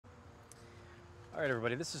All right,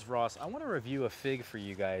 everybody, this is Ross. I want to review a fig for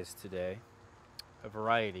you guys today, a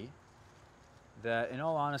variety that, in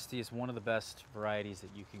all honesty, is one of the best varieties that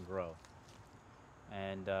you can grow.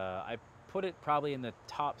 And I put it probably in the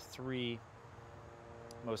top 3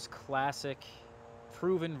 most classic,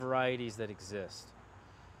 proven varieties that exist.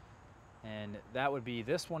 And that would be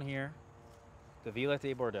this one here, the Violette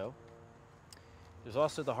de Bordeaux. There's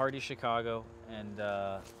also the Hardy Chicago and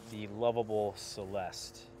the lovable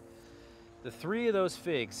Celeste. The 3 of those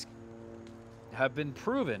figs have been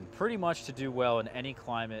proven pretty much to do well in any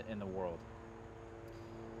climate in the world.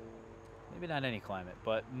 Maybe not any climate,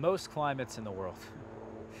 but most climates in the world.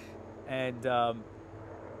 And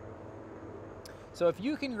so if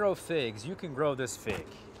you can grow figs, you can grow this fig.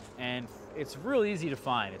 And it's real easy to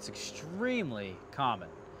find. It's extremely common.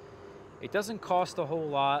 It doesn't cost a whole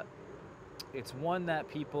lot. It's one that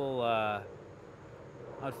people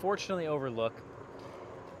unfortunately overlook.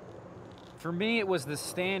 For me, it was the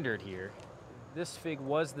standard here. This fig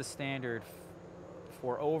was the standard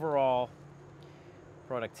for overall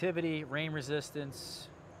productivity, rain resistance,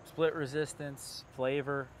 split resistance,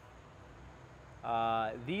 flavor.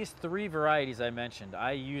 These 3 varieties I mentioned,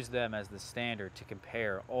 I use them as the standard to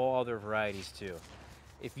compare all other varieties to.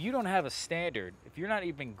 If you don't have a standard, if you're not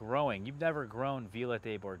even growing, you've never grown Violette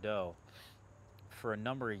de Bordeaux for a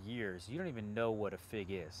number of years, you don't even know what a fig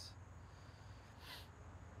is.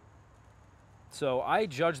 So I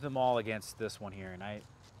judge them all against this one here, and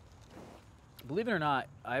believe it or not,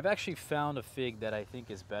 I've actually found a fig that I think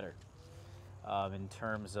is better in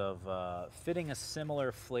terms of fitting a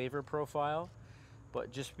similar flavor profile,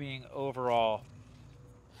 but just being overall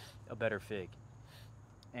a better fig.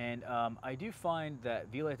 And I do find that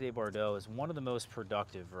Violette de Bordeaux is one of the most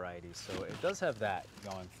productive varieties, so it does have that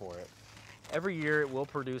going for it. Every year it will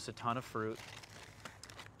produce a ton of fruit.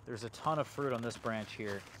 There's a ton of fruit on this branch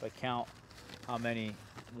here. If I count how many,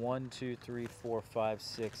 1, 2, 3, 4, 5,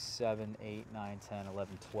 6, 7, 8, 9, 10,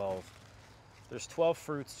 11, 12. There's 12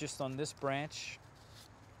 fruits just on this branch,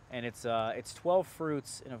 and it's 12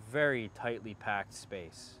 fruits in a very tightly packed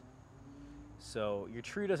space. So your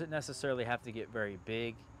tree doesn't necessarily have to get very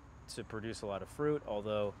big to produce a lot of fruit,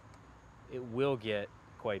 although it will get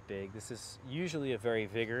quite big. This is usually a very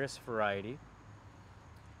vigorous variety.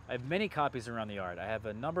 I have many copies around the yard. I have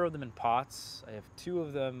a number of them in pots. I have 2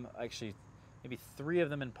 of them, actually maybe 3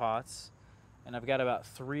 of them in pots, and I've got about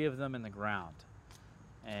 3 of them in the ground.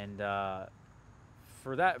 And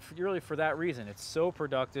for that reason, it's so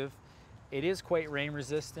productive. It is quite rain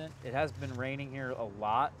resistant. It has been raining here a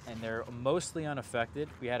lot, and they're mostly unaffected.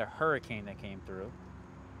 We had a hurricane that came through.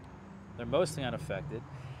 They're mostly unaffected.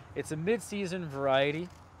 It's a mid-season variety.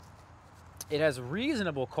 It has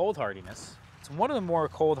reasonable cold hardiness. It's one of the more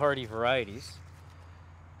cold hardy varieties.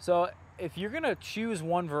 So if you're gonna choose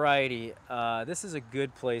one variety, this is a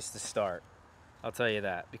good place to start. I'll tell you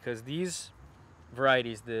that, because these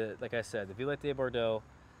varieties, like I said, the Violette de Bordeaux,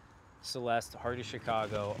 Celeste, Hardy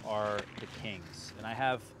Chicago are the kings. And I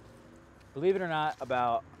have, believe it or not,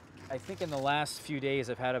 I think in the last few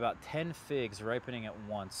days I've had about 10 figs ripening at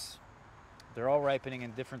once. They're all ripening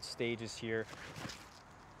in different stages here.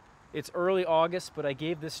 It's early August, but I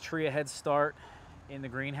gave this tree a head start in the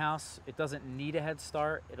greenhouse. It doesn't need a head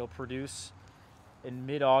start. It'll produce in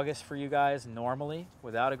mid-August for you guys normally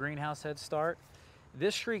without a greenhouse head start.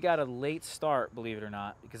 This tree got a late start, believe it or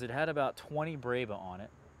not, because it had about 20 Breba on it.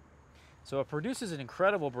 So it produces an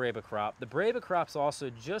incredible Breba crop. The Breba crop's also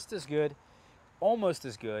just as good, almost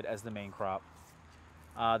as good as the main crop.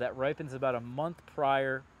 That ripens about a month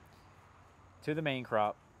prior to the main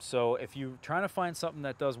crop. So if you're trying to find something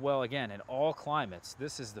that does well, again, in all climates,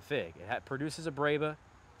 this is the fig. It produces a Breba,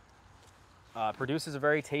 produces a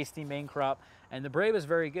very tasty main crop, and the Breba is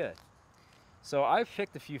very good. So I've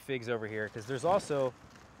picked a few figs over here because there's also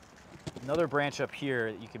another branch up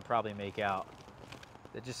here that you can probably make out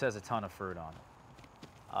that just has a ton of fruit on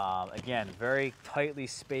it. Again, very tightly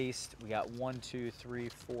spaced. We got 1, 2, 3,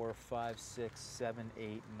 4, 5, 6, 7,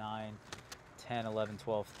 8, 9, 10, 11,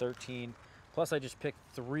 12, 13. Plus I just picked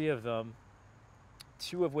 3 of them,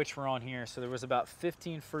 2 of which were on here. So there was about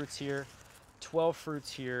 15 fruits here, 12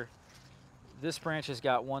 fruits here. This branch has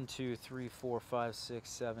got 1, 2, 3, 4, 5, 6,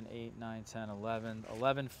 7, 8, 9, 10, 11.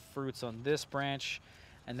 11 fruits on this branch.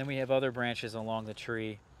 And then we have other branches along the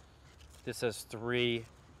tree. This has 3,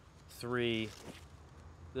 3.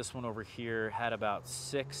 This one over here had about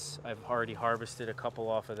 6. I've already harvested a couple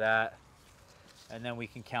off of that. And then we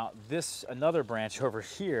can count this, another branch over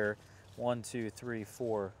here. 1, 2, 3,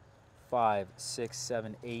 4, 5, 6,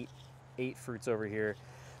 7, 8. 8 fruits over here.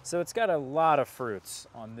 So it's got a lot of fruits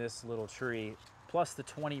on this little tree, plus the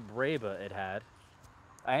 20 Breba it had.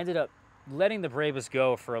 I ended up letting the brevas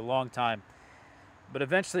go for a long time. But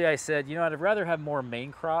eventually I said, you know, I'd rather have more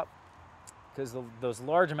main crop, because those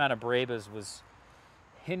large amount of brevas was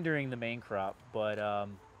hindering the main crop. But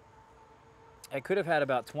I could have had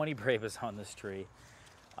about 20 brevas on this tree.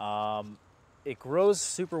 It grows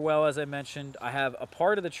super well, as I mentioned. I have a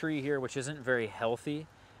part of the tree here which isn't very healthy.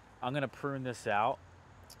 I'm going to prune this out.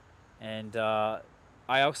 And I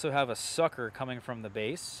also have a sucker coming from the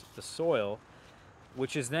base, the soil,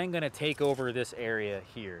 which is then going to take over this area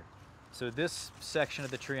here. So this section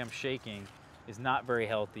of the tree I'm shaking is not very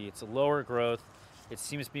healthy. It's a lower growth. It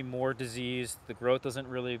seems to be more diseased. The growth doesn't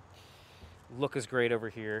really look as great over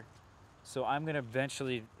here. So I'm going to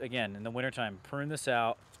eventually, again, in the wintertime, prune this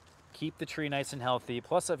out, keep the tree nice and healthy.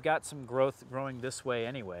 Plus I've got some growth growing this way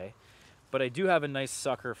anyway. But I do have a nice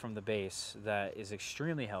sucker from the base that is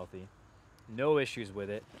extremely healthy. No issues with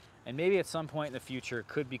it. And maybe at some point in the future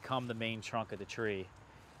could become the main trunk of the tree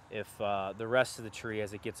if the rest of the tree,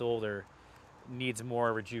 as it gets older, needs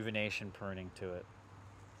more rejuvenation pruning to it.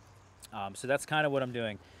 So that's kind of what I'm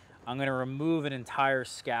doing. I'm going to remove an entire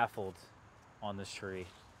scaffold on this tree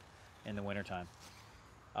in the wintertime.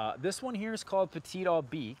 This one here is called Petit Au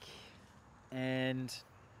Bec, and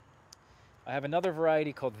I have another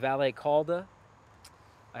variety called Violette de Bordeaux.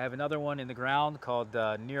 I have another one in the ground called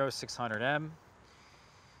Nero 600M.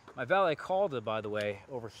 My Violette de Bordeaux, by the way,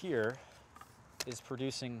 over here is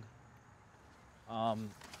producing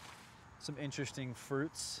some interesting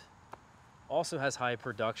fruits. Also has high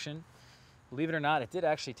production. Believe it or not, it did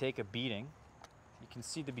actually take a beating. You can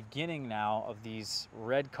see the beginning now of these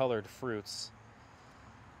red colored fruits.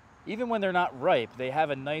 Even when they're not ripe, they have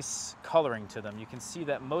a nice coloring to them. You can see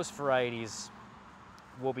that most varieties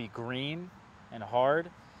will be green and hard.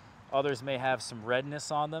 Others may have some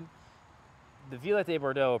redness on them. The Violette de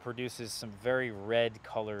Bordeaux produces some very red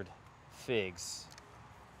colored figs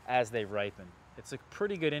as they ripen. It's a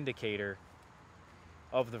pretty good indicator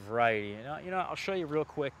of the variety. And, you know, I'll show you real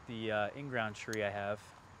quick the in-ground tree I have.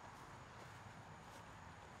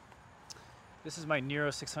 This is my Nero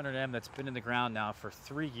 600M that's been in the ground now for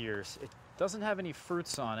 3 years. It doesn't have any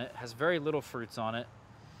fruits on it, has very little fruits on it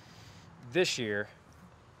this year,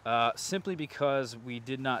 simply because we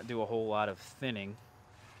did not do a whole lot of thinning.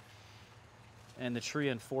 And the tree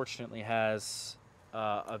unfortunately has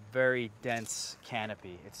a very dense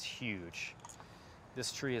canopy. It's huge.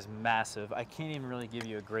 This tree is massive. I can't even really give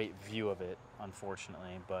you a great view of it,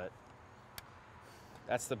 unfortunately, but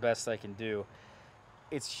that's the best I can do.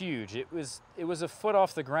 It's huge. It was a foot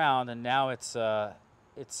off the ground, and now it's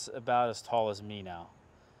about as tall as me now.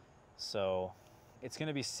 So it's going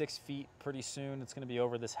to be 6 feet pretty soon. It's going to be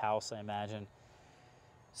over this house, I imagine.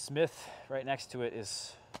 Smith, right next to it,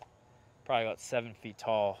 is probably about 7 feet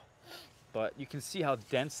tall. But you can see how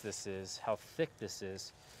dense this is, how thick this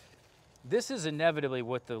is. This is inevitably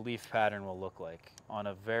what the leaf pattern will look like on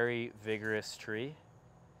a very vigorous tree.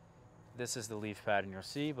 This is the leaf pattern you'll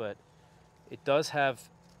see, but it does have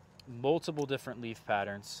multiple different leaf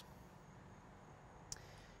patterns.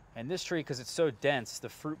 And this tree, because it's so dense, the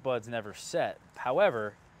fruit buds never set.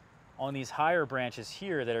 However, on these higher branches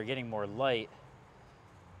here that are getting more light,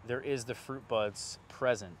 there is the fruit buds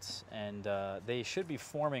present. And they should be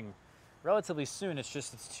forming relatively soon. It's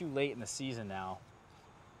just it's too late in the season now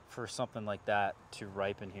for something like that to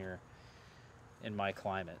ripen here in my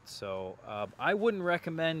climate. So I wouldn't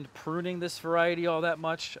recommend pruning this variety all that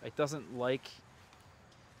much. It doesn't like,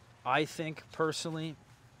 I think personally,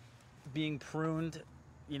 being pruned.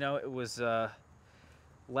 You know, it was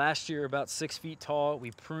last year about 6 feet tall.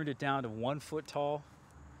 We pruned it down to 1 foot tall.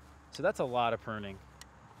 So that's a lot of pruning.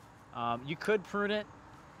 You could prune it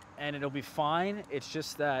and it'll be fine. It's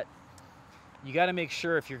just that you got to make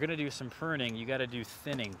sure if you're going to do some pruning, you got to do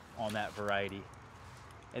thinning on that variety.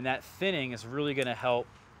 And that thinning is really going to help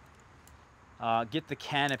get the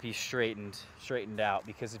canopy straightened out,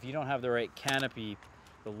 because if you don't have the right canopy,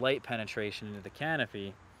 the light penetration into the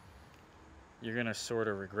canopy, you're going to sort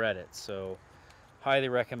of regret it. So highly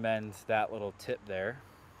recommend that little tip there.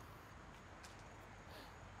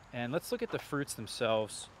 And let's look at the fruits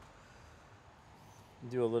themselves.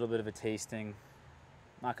 Do a little bit of a tasting.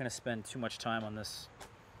 Not going to spend too much time on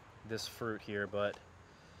this fruit here, but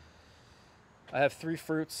I have 3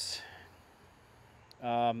 fruits,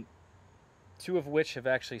 2 of which have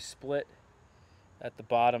actually split at the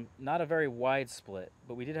bottom. Not a very wide split,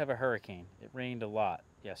 but we did have a hurricane. It rained a lot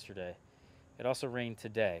yesterday. It also rained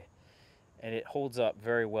today, and it holds up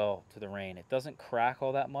very well to the rain. It doesn't crack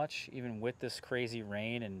all that much, even with this crazy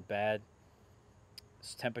rain and bad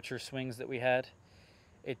temperature swings that we had.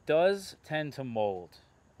 It does tend to mold,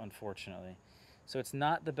 unfortunately. So it's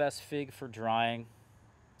not the best fig for drying.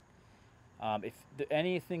 If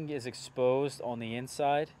anything is exposed on the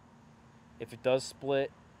inside, if it does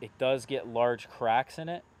split, it does get large cracks in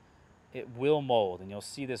it, it will mold. And you'll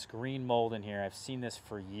see this green mold in here. I've seen this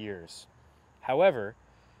for years. However,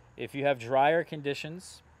 if you have drier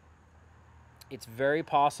conditions, it's very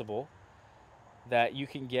possible that you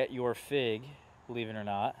can get your fig, believe it or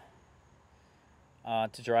not,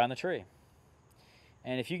 to dry on the tree.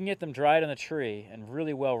 And if you can get them dried on the tree and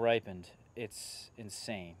really well ripened, it's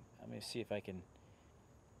insane. Let me see if I can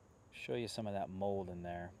show you some of that mold in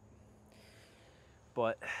there.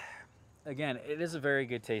 But again, it is a very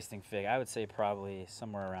good tasting fig. I would say probably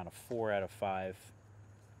somewhere around a 4 out of 5,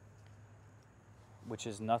 which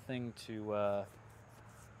is nothing to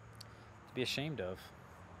be ashamed of.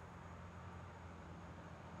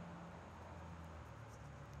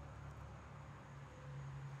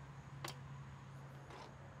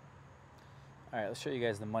 All right, let's show you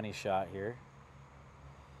guys the money shot here.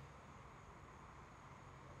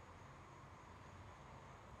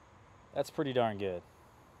 That's pretty darn good.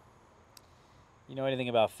 You know anything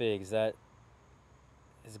about figs, that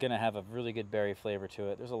is going to have a really good berry flavor to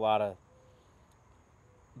it. There's a lot of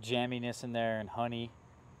jamminess in there and honey,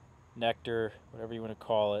 nectar, whatever you want to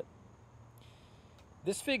call it.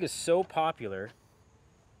 This fig is so popular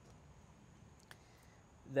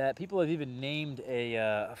that people have even named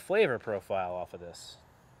a flavor profile off of this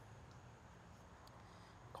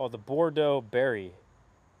called the Bordeaux berry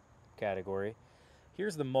category.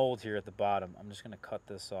 Here's the mold here at the bottom. I'm just going to cut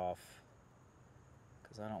this off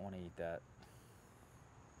because I don't want to eat that.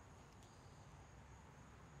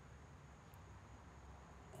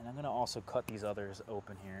 And I'm going to also cut these others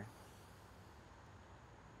open here.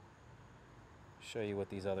 Show you what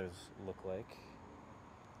these others look like.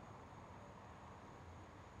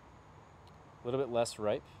 A little bit less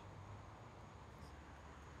ripe.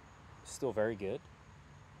 Still very good.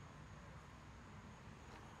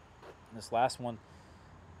 And this last one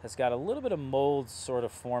has got a little bit of mold sort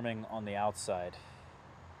of forming on the outside.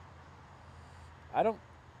 I don't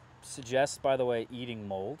suggest, by the way, eating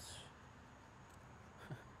molds.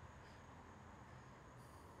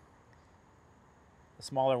 The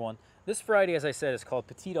smaller one. This variety, as I said, is called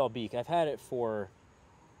Petit Albique. I've had it for...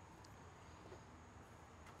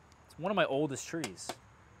 It's one of my oldest trees.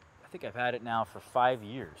 I think I've had it now for 5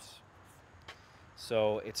 years.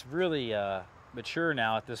 So it's really mature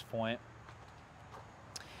now at this point.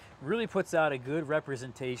 Really puts out a good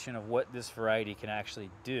representation of what this variety can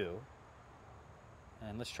actually do.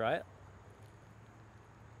 And let's try it.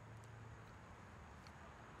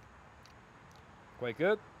 Quite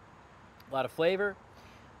good. A lot of flavor,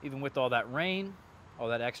 even with all that rain, all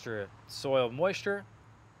that extra soil moisture.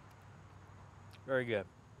 Very good.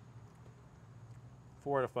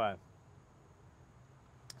 4 out of 5.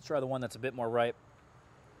 Let's try the one that's a bit more ripe.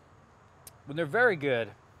 When they're very good,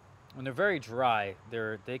 when they're very dry,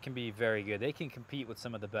 they can be very good. They can compete with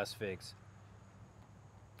some of the best figs.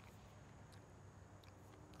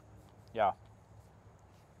 Yeah.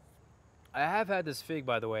 I have had this fig,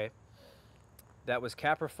 by the way, that was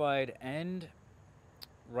caprified and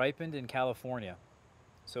ripened in California.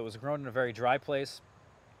 So it was grown in a very dry place.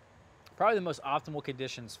 Probably the most optimal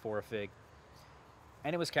conditions for a fig.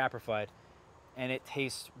 And it was caprified. And it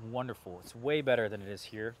tastes wonderful. It's way better than it is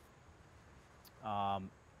here.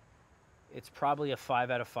 It's probably a 5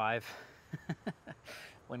 out of 5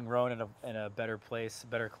 when grown in a better place,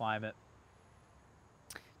 better climate.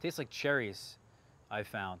 Tastes like cherries, I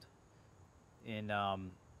found, in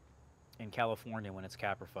California when it's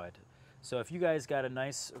caprified. So if you guys got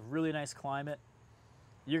a really nice climate,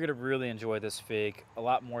 you're gonna really enjoy this fig a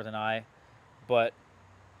lot more than I. But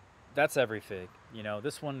that's every fig. You know,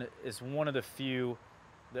 this one is one of the few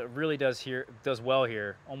that really does well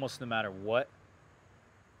here, almost no matter what.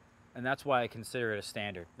 And that's why I consider it a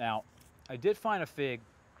standard. Now, I did find a fig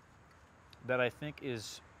that I think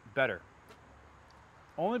is better.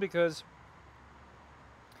 Only because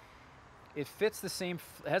it fits the same,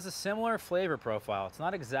 has a similar flavor profile. It's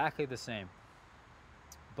not exactly the same.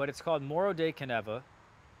 But it's called Moro de Caneva.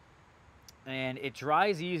 And it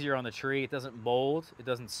dries easier on the tree. It doesn't mold. It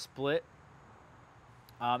doesn't split.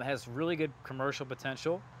 It has really good commercial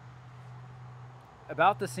potential.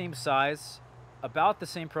 About the same size. About the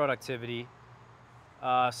same productivity.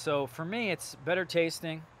 So for me, it's better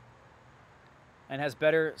tasting and has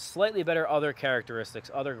slightly better other characteristics,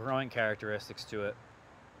 other growing characteristics to it.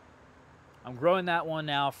 I'm growing that one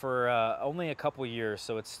now for only a couple years,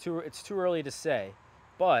 so it's too early to say.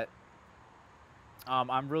 But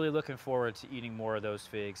I'm really looking forward to eating more of those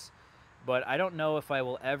figs. But I don't know if I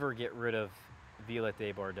will ever get rid of Violette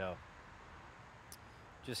de Bordeaux.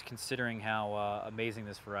 just considering how amazing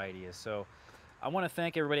this variety is. So I want to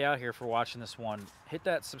thank everybody out here for watching this one. Hit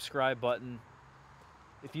that subscribe button.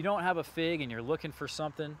 If you don't have a fig and you're looking for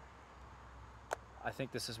something, I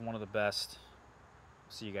think this is one of the best.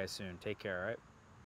 See you guys soon. Take care, all right?